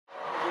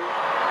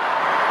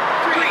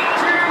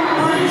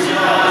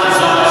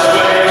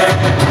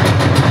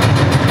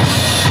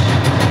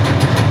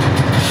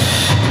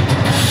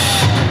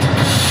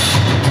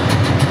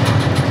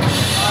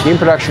Game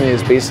production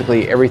is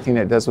basically everything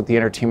that does with the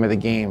entertainment of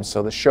the game.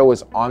 So the show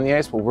is on the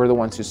ice, but we're the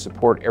ones who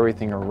support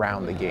everything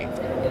around the game.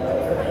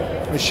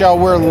 Michelle,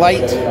 we're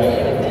light,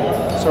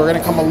 so we're going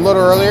to come a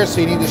little earlier,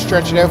 so you need to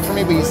stretch it out for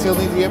me, but you still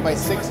need to be up by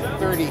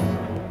 6:30.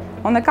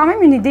 On a quand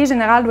même une idée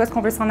générale d'où est-ce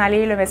qu'on veut s'en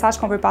aller, le message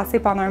qu'on veut passer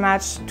pendant un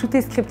match. Tout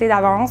est scripté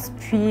d'avance,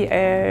 puis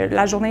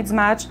la journée du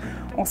match,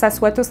 on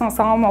s'assoit tous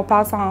ensemble, on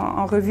passe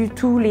en revue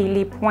tous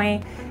les points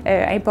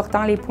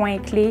importants, les points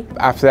clés.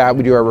 After that,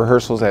 we do our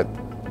rehearsals at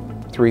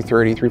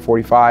 3:30,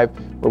 3:45,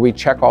 where we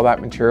check all that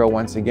material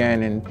once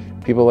again, and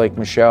people like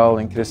Michelle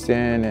and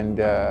Kristen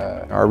and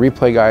our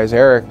replay guys,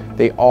 Eric,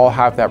 they all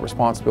have that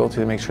responsibility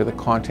to make sure the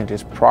content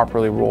is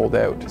properly rolled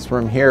out. So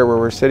from here where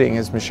we're sitting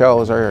is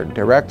Michelle is our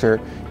director.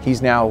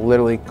 He's now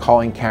literally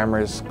calling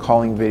cameras,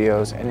 calling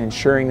videos, and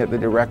ensuring that the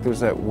directives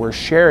that we're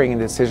sharing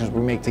and decisions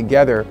we make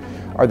together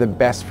are the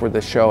best for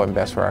the show and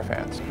best for our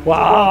fans.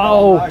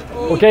 Wow!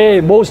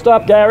 OK, beau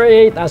stop,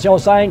 Gary. Attention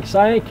 5,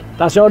 5.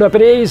 Attention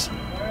reprise.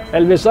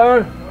 Elvis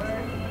 1.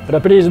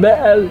 Reprise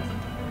belle.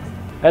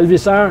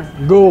 Elvis 1,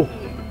 go!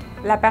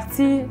 La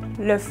partie,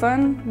 le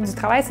fun du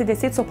travail, c'est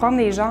d'essayer de surprendre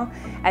les gens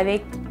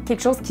avec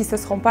quelque chose qui ne se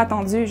seront pas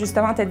attendus.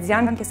 Justement, tu as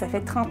Diane, que ça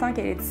fait 30 ans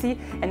qu'elle est ici.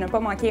 Elle n'a pas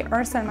manqué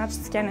un seul match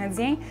du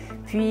Canadien.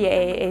 Puis,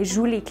 elle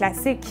joue les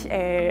classiques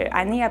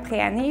année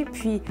après année.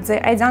 Puis, dire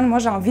 « Hey Diane, moi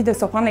j'ai envie de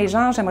surprendre les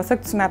gens. J'aimerais ça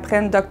que tu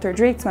m'apprennes Dr.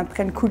 Dre, que tu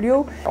m'apprennes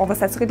Coolio. » On va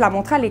s'assurer de la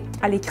montrer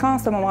à l'écran à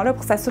ce moment-là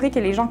pour s'assurer que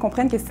les gens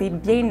comprennent que c'est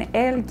bien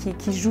elle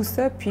qui joue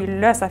ça. Puis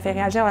là, ça fait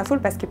réagir la foule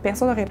parce que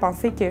personne n'aurait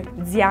pensé que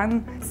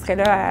Diane serait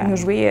là à nous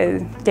jouer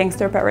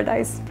Gangster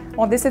Paradise.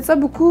 On décide ça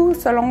beaucoup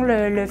selon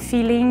le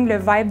feeling, le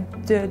vibe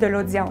de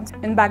l'audience.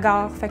 Une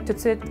bagarre, fait que tout de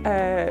suite,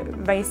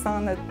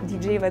 Vincent, notre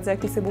DJ, va dire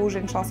 « Ok, c'est beau, j'ai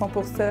une chanson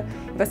pour ça ».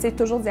 Il va essayer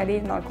toujours d'y aller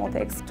dans le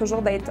contexte,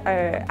 toujours d'être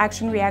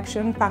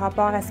action-reaction par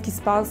rapport à ce qui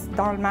se passe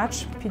dans le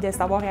match, puis de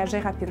savoir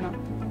réagir rapidement.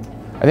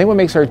 I think what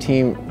makes our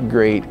team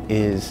great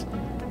is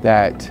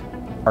that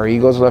our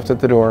egos are left at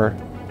the door,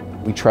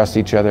 we trust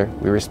each other,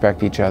 we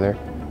respect each other,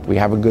 we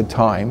have a good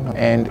time,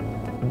 and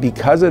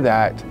because of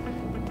that,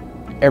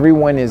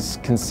 everyone is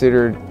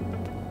considered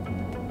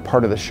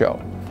part of the show,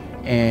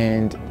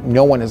 and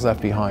no one is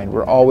left behind.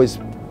 We're always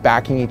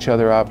backing each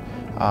other up,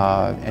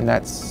 and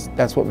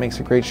that's what makes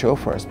a great show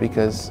for us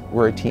because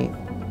we're a team.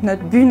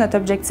 Notre but, notre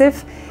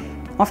objectif,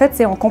 en fait,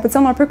 c'est on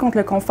compétitionne un peu contre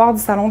le confort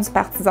du salon du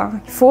partisan.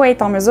 Il faut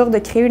être en mesure de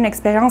créer une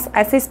expérience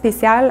assez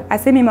spéciale,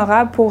 assez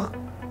mémorable pour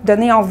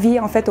donner envie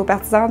en fait aux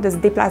partisans de se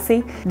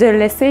déplacer, de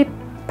laisser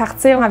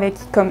partir avec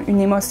comme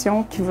une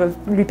émotion qui va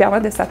lui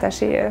permettre de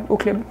s'attacher au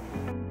club.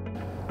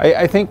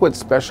 I think what's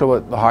special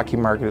about the hockey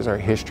market is our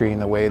history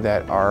and the way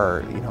that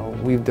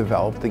we've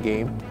developed the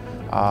game.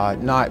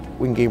 Not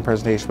in game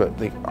presentation, but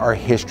our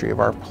history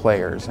of our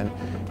players and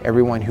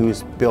everyone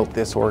who's built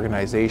this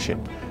organization.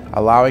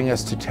 Allowing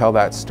us to tell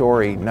that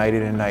story night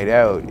in and night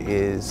out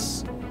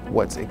is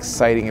what's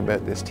exciting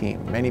about this team.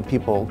 Many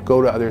people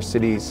go to other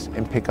cities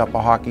and pick up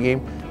a hockey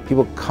game.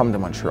 People come to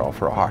Montreal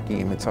for a hockey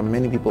game. It's on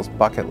many people's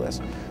bucket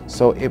list.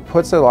 So it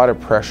puts a lot of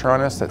pressure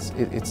on us.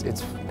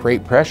 It's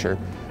great pressure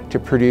to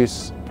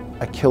produce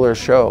a killer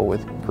show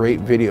with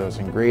great videos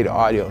and great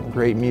audio and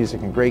great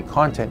music and great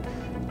content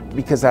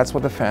because that's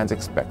what the fans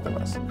expect of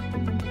us.